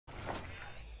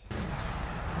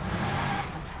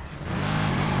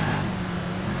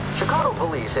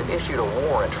police have issued a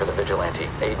warrant for the vigilante,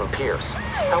 Aiden Pierce.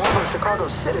 However,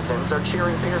 Chicago's citizens are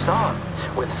cheering Pierce on.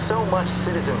 With so much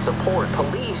citizen support,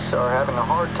 police are having a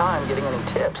hard time getting any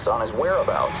tips on his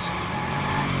whereabouts.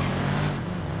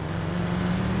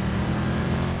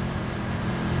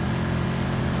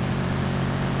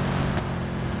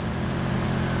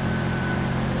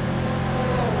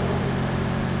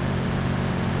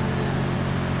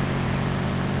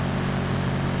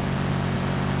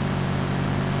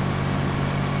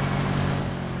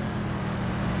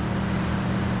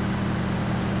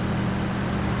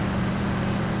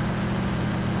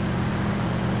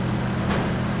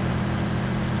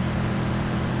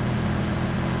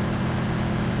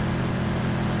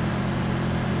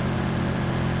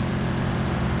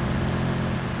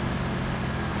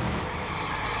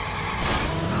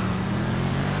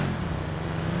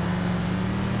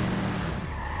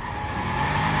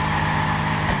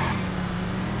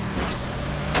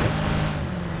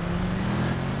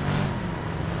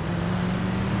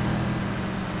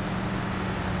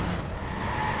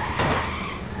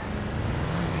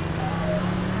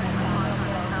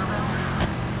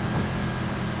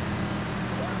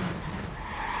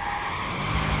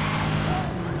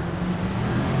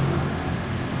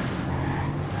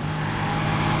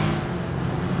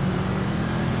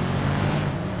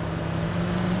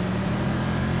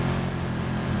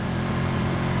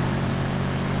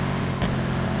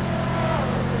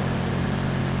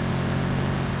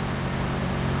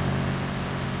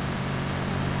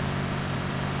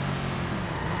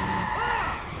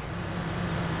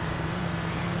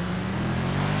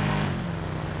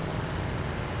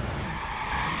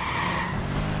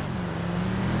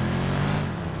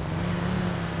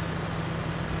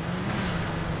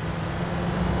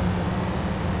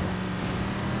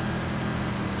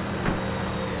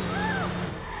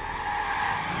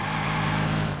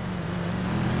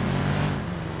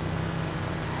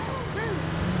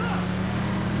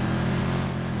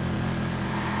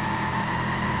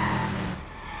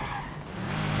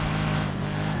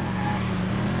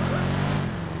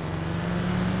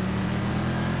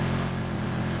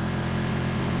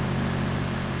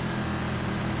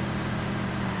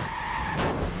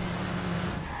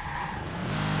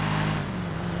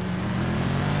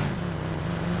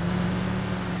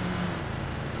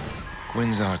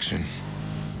 Quinn's auction.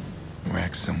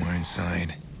 Rack's somewhere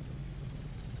inside.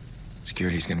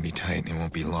 Security's gonna be tight, and it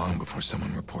won't be long before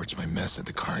someone reports my mess at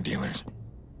the car dealers.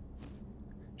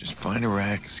 Just find a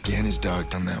rack, scan his dog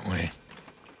down that way.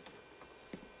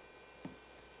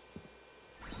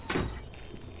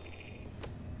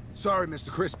 Sorry,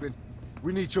 Mr. Crispin.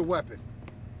 We need your weapon.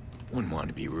 Wouldn't want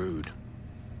to be rude.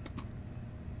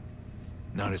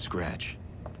 Not a scratch.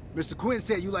 Mr. Quinn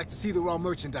said you like to see the raw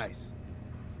merchandise.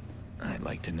 I'd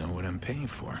like to know what I'm paying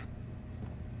for.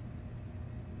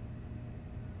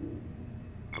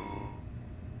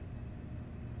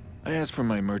 I asked for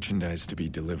my merchandise to be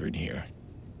delivered here.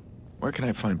 Where can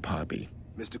I find Poppy?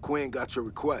 Mr. Quinn got your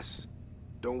request.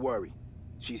 Don't worry.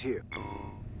 She's here.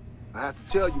 I have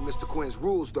to tell you Mr. Quinn's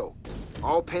rules, though.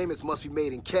 All payments must be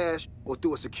made in cash or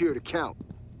through a secured account.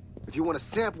 If you want to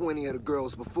sample any of the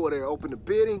girls before they're open to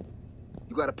bidding,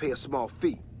 you gotta pay a small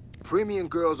fee. Premium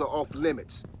girls are off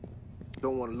limits.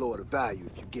 Don't want to lower the value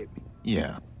if you get me.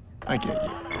 Yeah, I get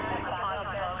you.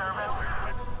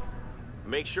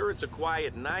 Make sure it's a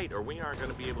quiet night or we aren't going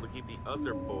to be able to keep the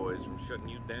other boys from shutting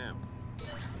you down.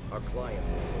 Our client.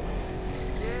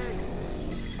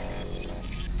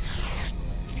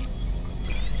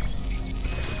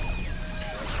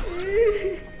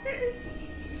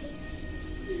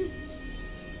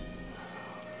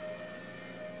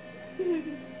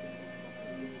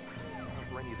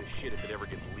 I'll run you the shit if it ever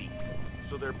gets leaked.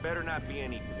 So there better not be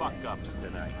any fuck-ups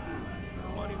tonight.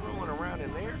 Money rolling around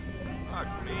in there? Fuck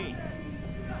me.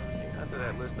 After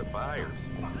that list of buyers,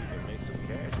 we can make some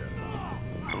cash out of it.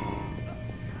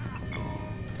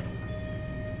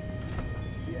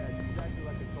 Yeah, it's exactly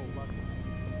like I told Lucky.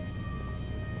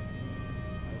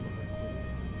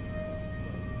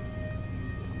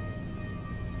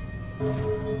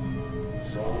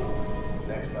 So,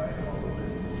 next item on the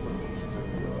list is for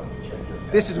check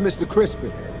your This is Mr.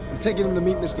 Crispin. I'm taking him to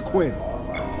meet Mr. Quinn.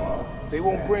 They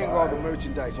won't bring all the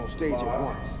merchandise on stage at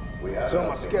once. Some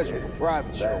are scheduled for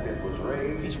private show.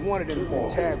 Each one of them has been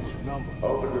tagged with a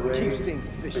number. Keeps things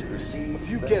efficient. A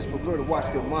few guests prefer to watch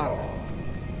their monologue.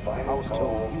 I was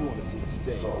told you want to see the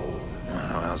stage.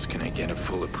 How else can I get a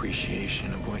full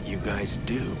appreciation of what you guys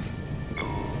do?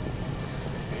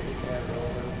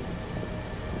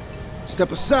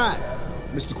 Step aside.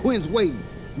 Mr. Quinn's waiting.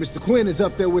 Mr. Quinn is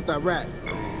up there with Iraq.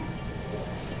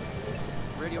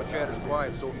 Radio chatter's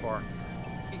quiet so far.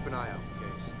 Keep an eye out.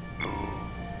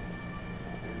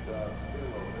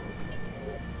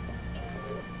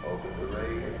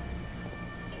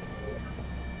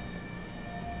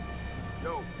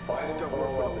 Just done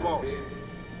work for the boss.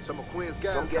 Some of Quinn's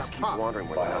guys Some guests got keep popped. wandering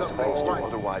where they're not Something ain't supposed to, right.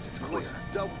 otherwise it's You clear. must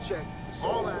double check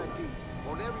all IDs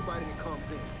on everybody that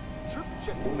comes in. Triple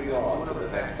check the Moving to on to another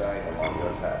the next pass. item on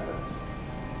your tablets.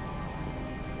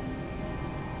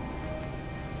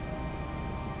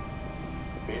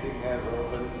 Bidding has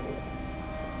opened.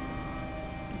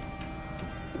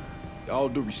 All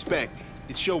due respect,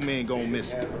 it's your man going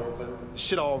missing. Has opened.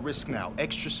 Shit all risk now.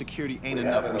 Extra security ain't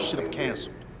enough. We should have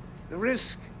canceled. The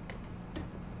risk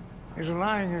is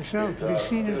allowing yourself to be Bids are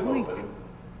seen as still weak. open.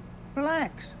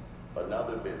 Relax.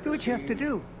 Another bid Do what you have to received.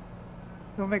 do.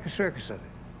 Don't make a circus of it.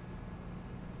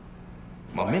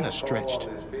 My men are Final call stretched.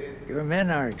 on this bid. Your men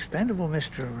are expendable,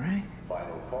 Mr. Rank.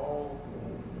 Final call.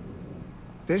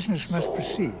 Business must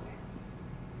proceed.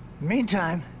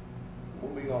 Meantime,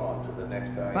 Moving on to the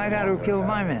next item. find out on who your killed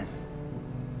my tablets. men.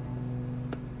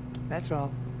 That's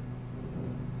all.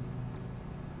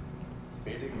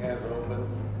 Bidding has opened.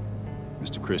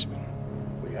 Mr. Crispin,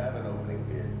 We have an opening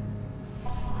bid.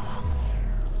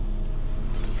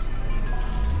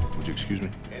 Would you excuse me?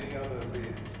 Any other bids,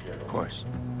 Of gentlemen? course.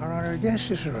 Our honored guest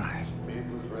has arrived.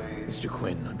 Bid was raised. Mr.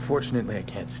 Quinn, unfortunately I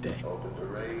can't stay. Open to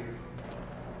raise.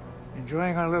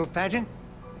 Enjoying our little pageant?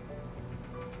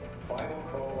 Final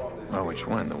call on this Oh, bid. which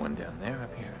one? The one down there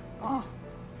up here? Oh,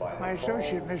 my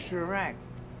associate, Mr. Rank.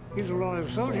 He's a loyal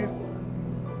soldier.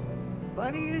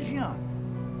 But he is young.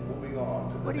 Moving on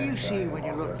to the What do you next see item when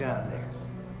you on look your down tablets.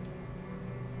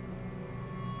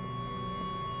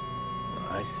 Well,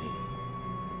 I see.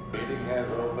 Bidding has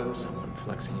opened. Someone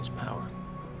flexing his power.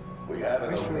 We have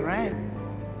an Mr. opening Rank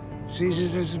bid. sees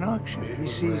it as an auction. Bid He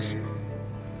was sees raised.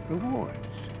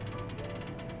 rewards.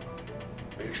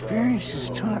 Bids Experience are has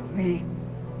still taught open. me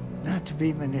not to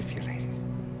be manipulated,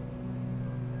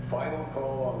 Final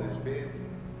call on this bid.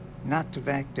 not to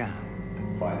back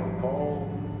down. Final call.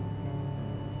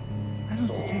 I don't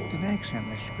detect an accent,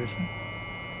 Mr. Crispin.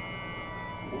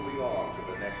 Moving on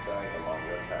to the next item on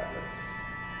your tablets.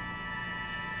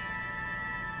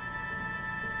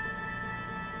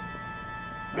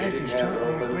 Life Bidding has has taught me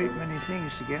a opened. great many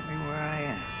things to get me where I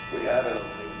am. We have an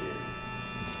opening bid.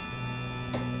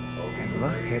 Open And to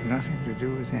luck raise. had nothing to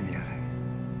do with any of it.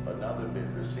 Another bid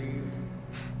received.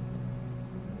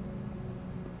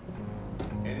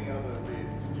 Any other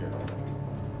bids, gentlemen?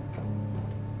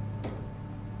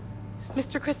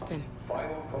 Mr. Crispin,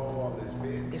 Final call on this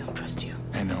bid. they don't trust you.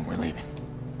 I know, we're leaving.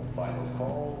 Final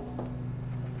call.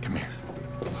 Come here.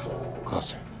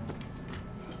 Closer.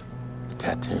 The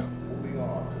tattoo. Moving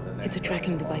on to the next. It's a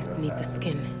tracking item on device your beneath the tablets.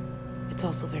 skin. It's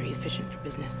also very efficient for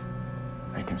business.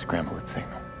 I can scramble its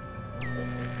signal.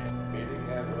 Bidding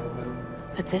has opened.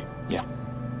 That's it? Yeah.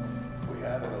 We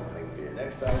have an opening bid.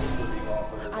 Next item will be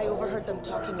offered. I overheard them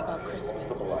talking about Crispin.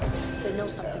 Multiple items. They know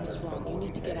something is wrong. You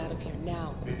need to get out of here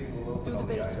now. Bidding will open Through the on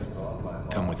the basement. items on my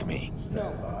Come with me.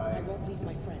 No, I won't leave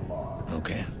my friends.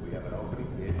 Okay. We have an opening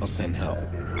bid. I'll send help.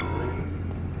 Bid was raised.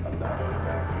 Another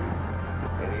thank you.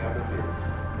 Any other bids?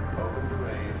 Open to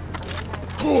raise.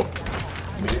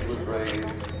 Bid was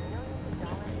raised.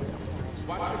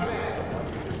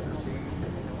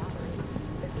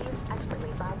 Expertly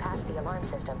bypassed the alarm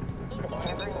system, even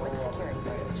tampering with security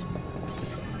footage.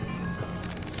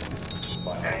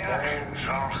 Any options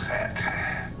all set.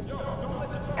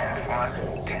 F1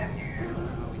 continue.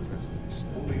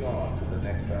 Moving on to the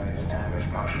next item. Time is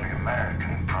mostly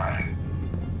American product.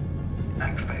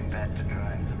 I expect that to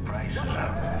drive the prices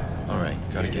up. All right,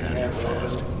 gotta get out of here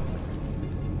fast.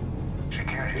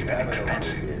 Security's been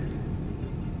expensive.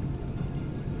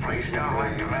 Please don't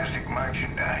like domestic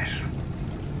merchandise.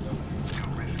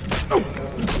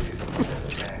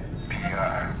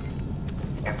 PR.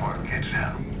 If word gets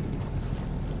out.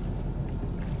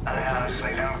 I honestly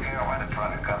don't care where the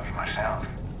product comes from myself.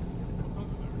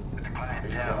 But the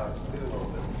clientele,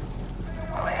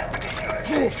 well, they have particular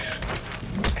tastes.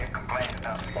 They've complained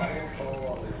about the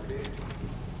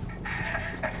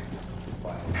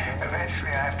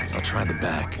Eventually I have to I'll try the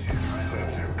back.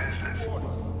 lose their business.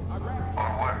 Or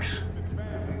worse,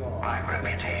 my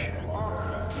reputation.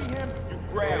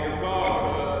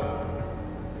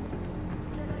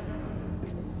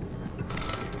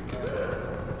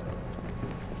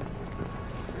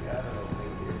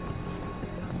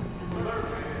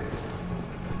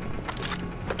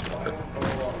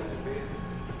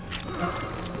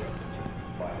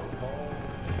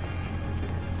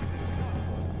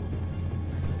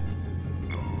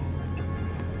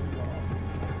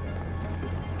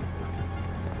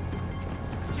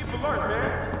 Keep alert,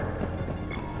 man.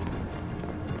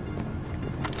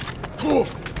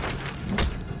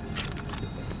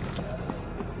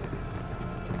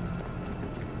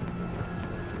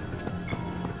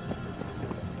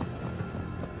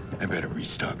 I better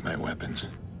restock my weapons.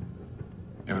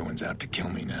 Everyone's out to kill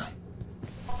me now.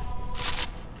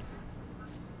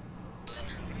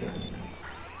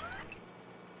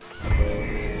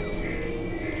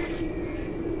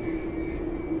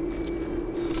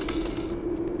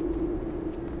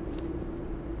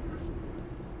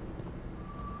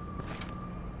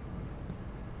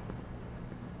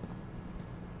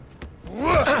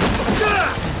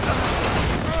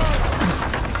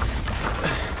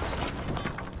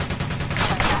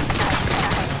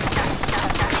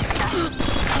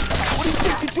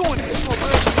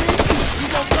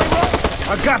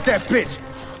 I got that bitch!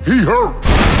 He hurt!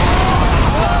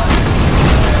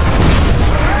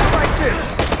 Right there!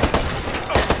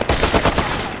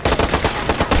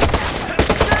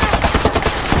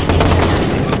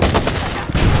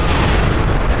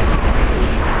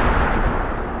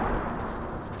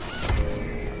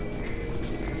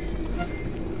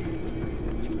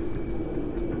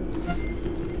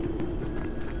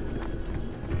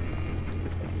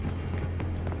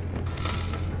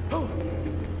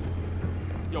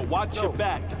 Yo, watch your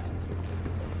back.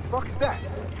 Fuck's that?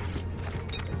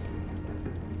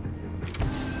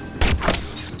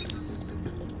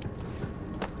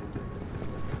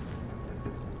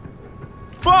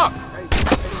 Fuck!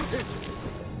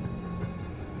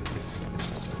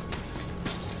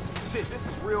 Shit, this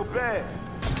is real bad.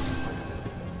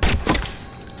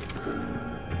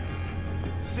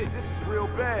 Shit, this is real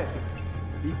bad.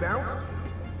 He bounced?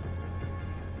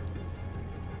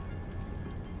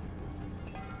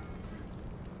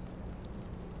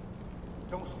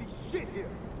 Don't see shit here.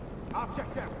 I'll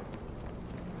check that one.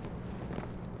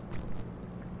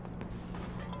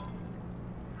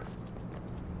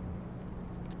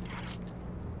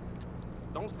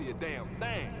 Don't see a damn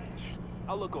thing.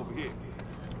 I'll look over here.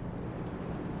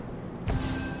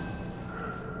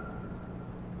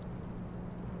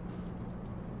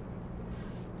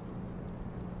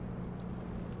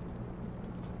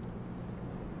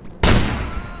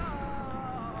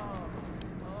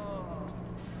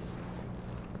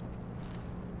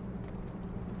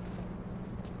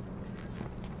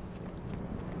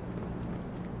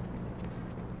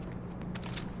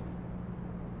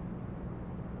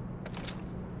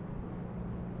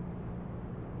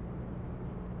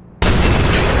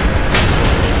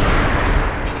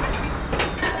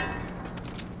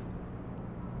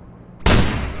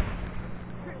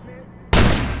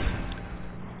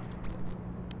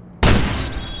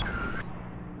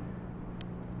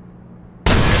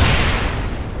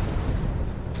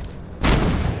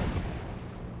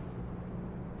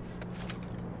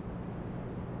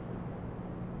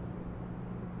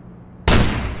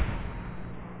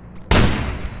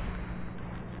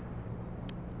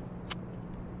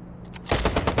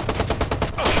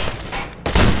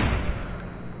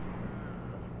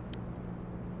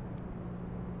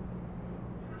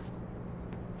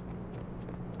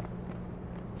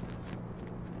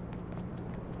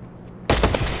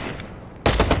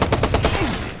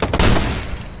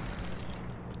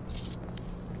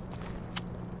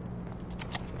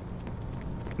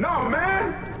 No,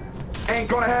 man! Ain't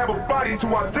gonna have a body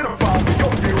to identify for your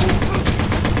view.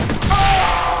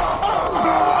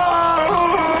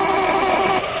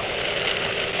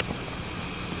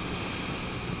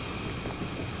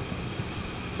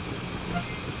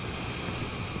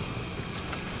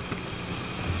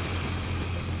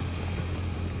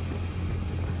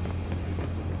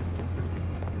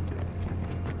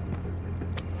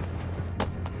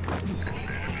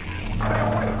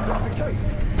 Drop the case.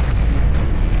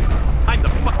 Time to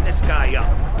fuck this guy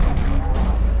up.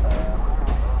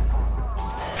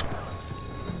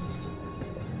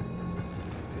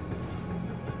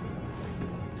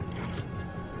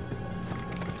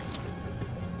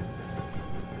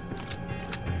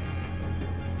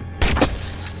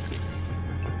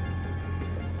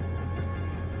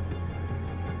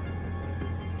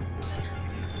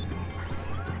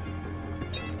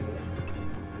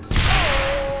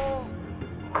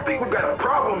 I think we got a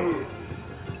problem here.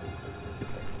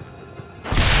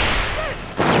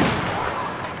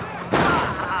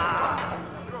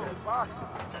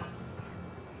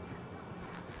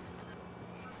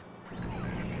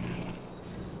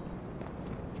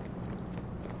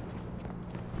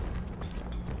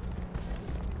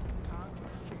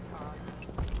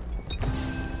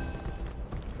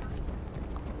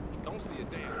 Don't see a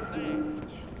damn thing.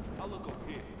 I'll look over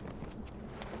here.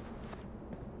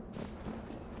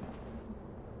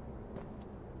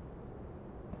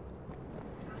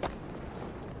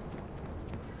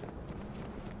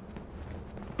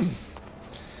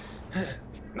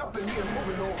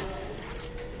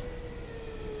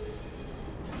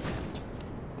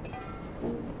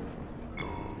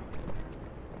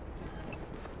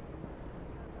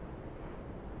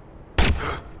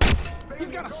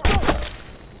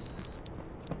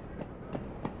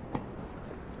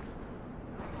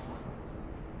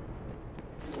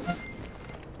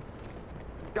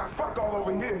 Got fuck all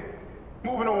over here.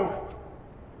 Moving on.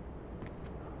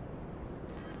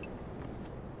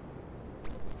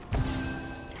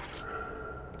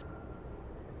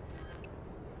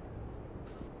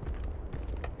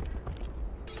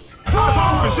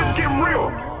 This shit's getting real.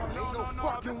 Ain't no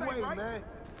fucking way, man.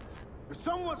 If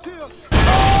someone's here...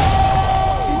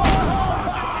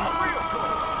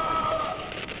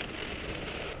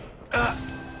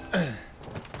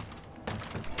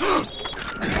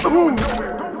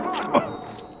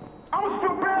 I must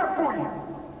feel bad for you.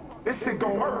 This shit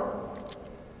gon' hurt.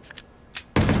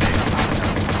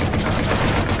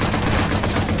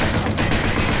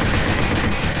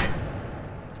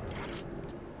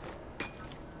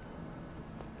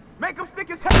 Make him stick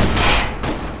his head.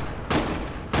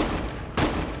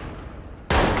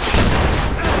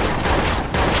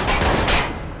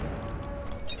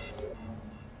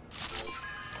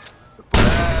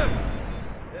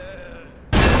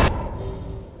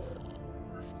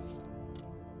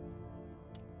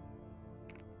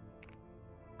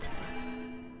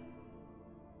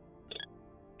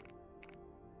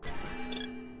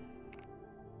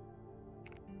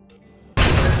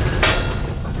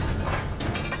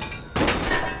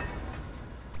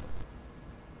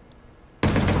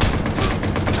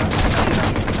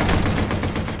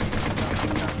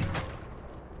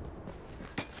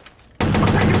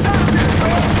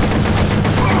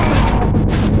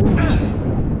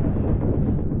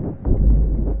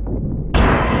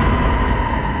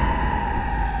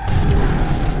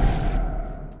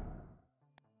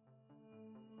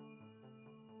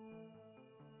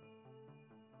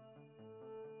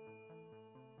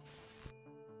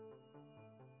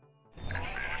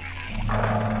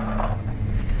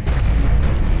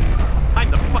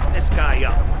 Time to fuck this guy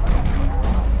up.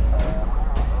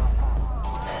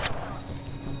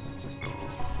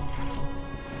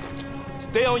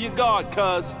 Stay on your guard,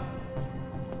 cuz.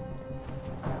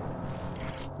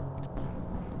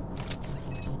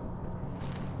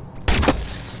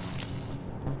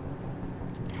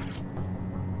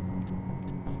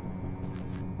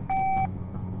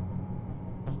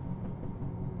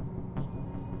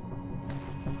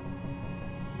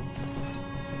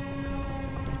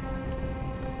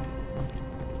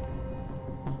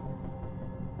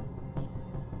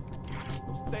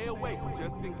 Stay awake,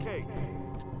 just in case.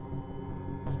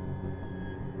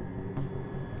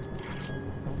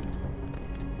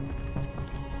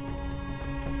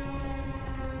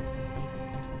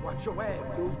 Watch your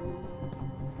ass, dude.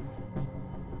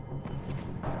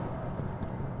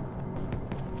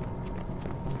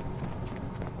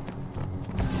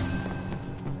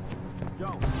 Yo,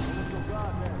 where's your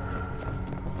guard man?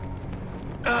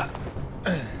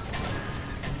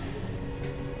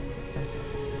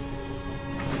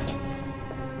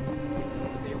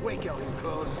 Stay awake out here,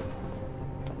 cuz.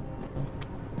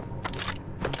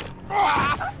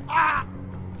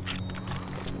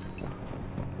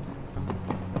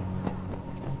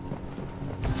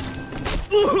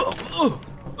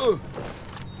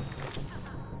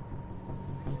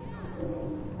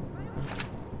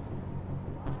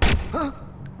 Huh?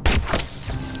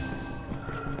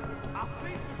 I've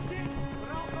seen some shit, but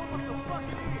I don't know what the fuck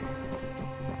it is.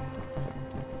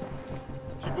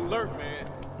 Keep alert, man.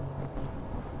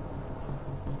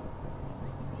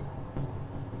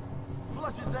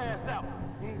 Flush his ass out.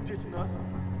 He ain't ditching us.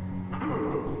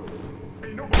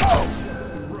 Ain't nobody.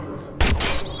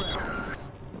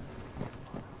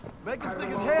 Make him stick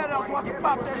his head out so I can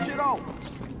pop that shit off.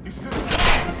 You should've.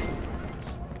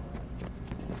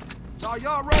 Now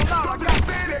y'all roll out. Don't just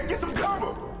stand there. Get some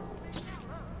cover.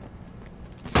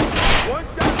 One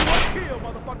shot, one kill,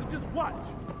 motherfucker. Just watch.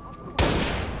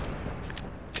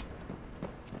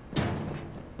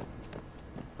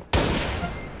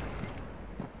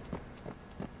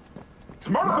 It's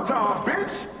murder time,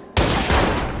 bitch.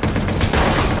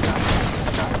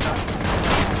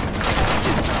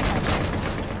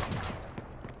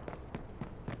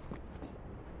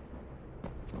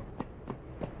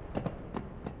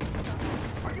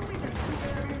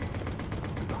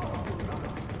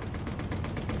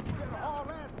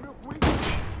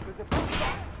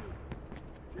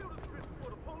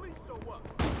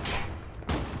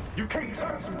 You can't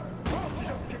touch me.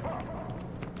 Just give up.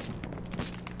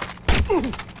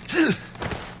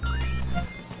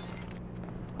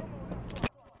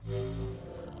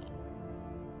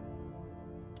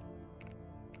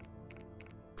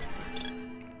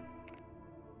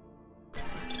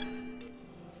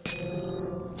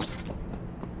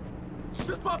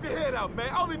 Just pop your head out, man.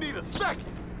 I only need a second.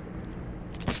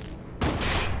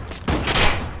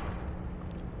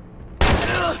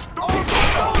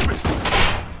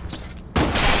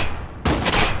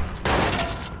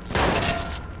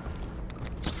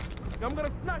 I'm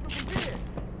gonna snipe him from here.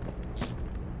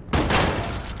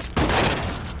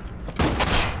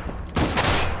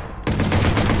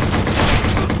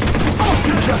 Don't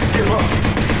you just give up.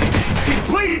 He's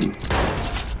bleeding.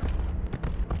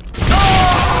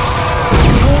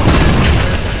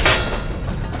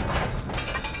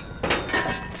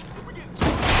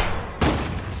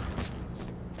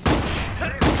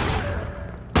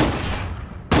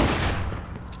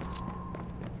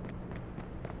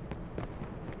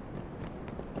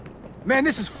 Man,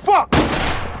 this is fucked!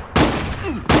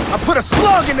 I put a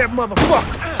slug in that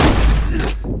motherfucker!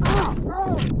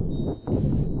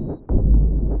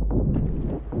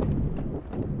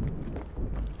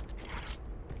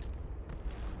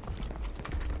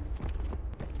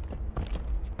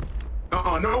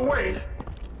 No way!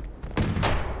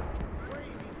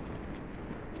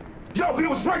 Yo, he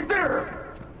was right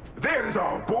there! There's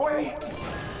our boy!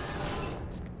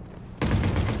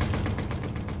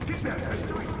 Get that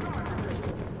thing.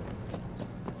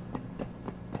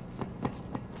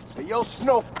 Hey, yo,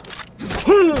 Snow.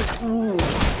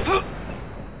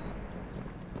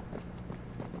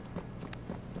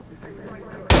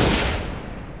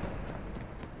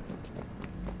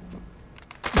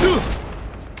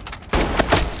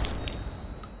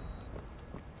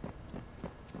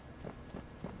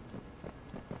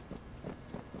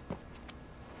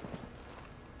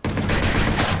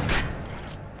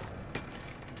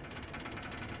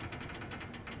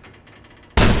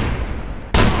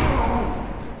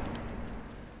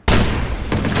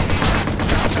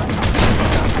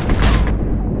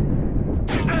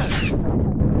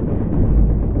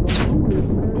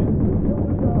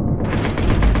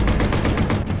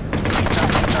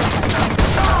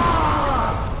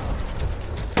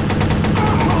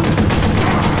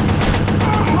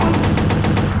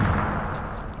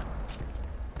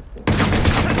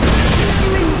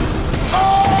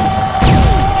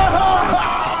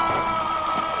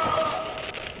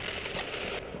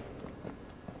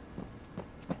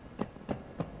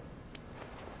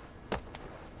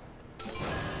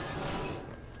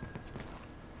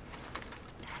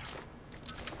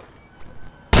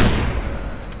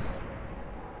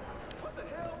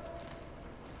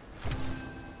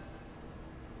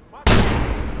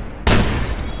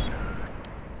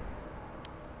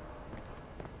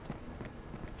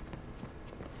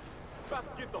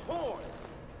 About to get the horn.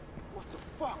 What the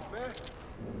fuck, man?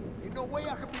 Ain't no way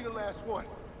I could be the last one.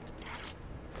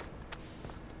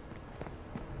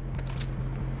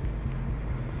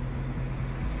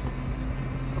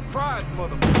 Surprise,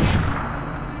 motherfucker.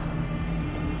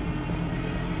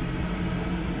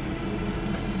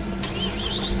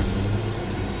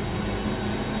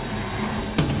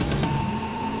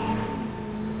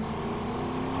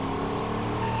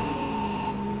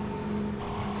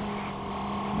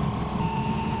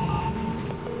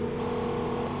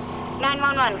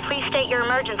 Please state your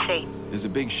emergency. There's a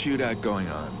big shootout going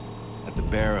on at the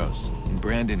Barrows in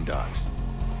Brandon Docks.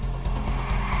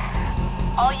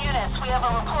 All units, we have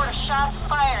a report of shots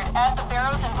fired at the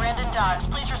Barrows and Brandon Docks.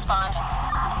 Please respond.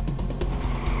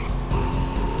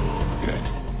 Good.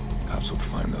 Cops will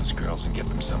find those girls and get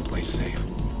them someplace safe.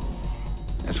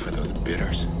 As for those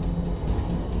bidders,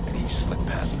 any slip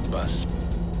past the bus,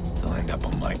 they'll end up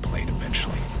on my plate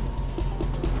eventually.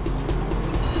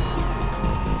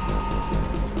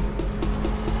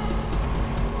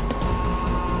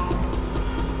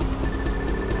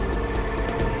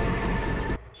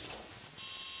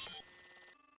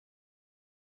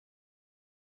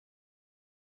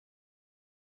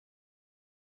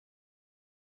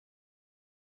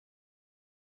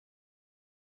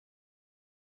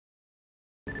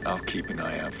 I'll keep an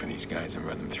eye out for these guys and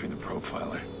run them through the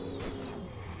profiler.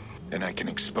 Then I can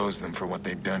expose them for what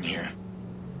they've done here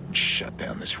and shut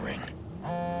down this ring.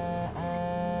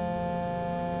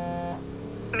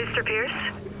 Mr. Pierce?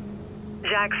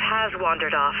 Jax has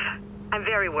wandered off. I'm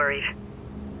very worried.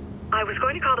 I was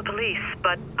going to call the police,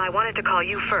 but I wanted to call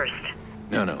you first.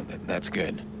 No, that's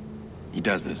good. He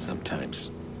does this sometimes.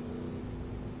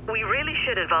 We really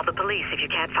should involve the police if you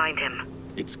can't find him.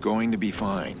 It's going to be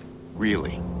fine.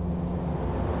 Really.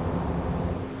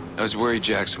 I was worried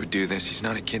Jax would do this. He's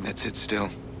not a kid that sits still.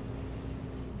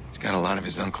 He's got a lot of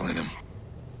his uncle in him.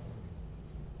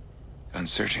 Gone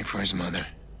searching for his mother.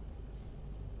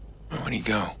 Where'd he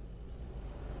go?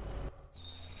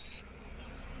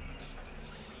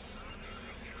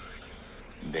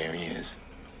 There he is.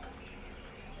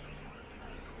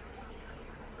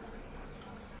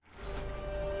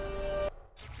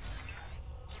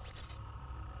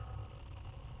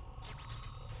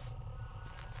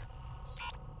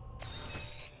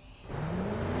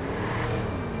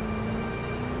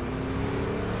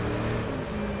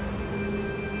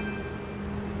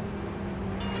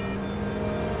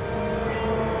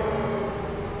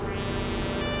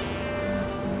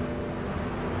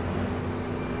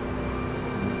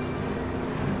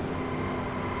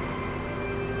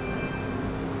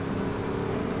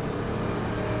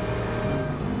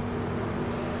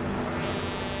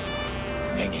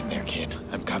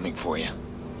 coming for you.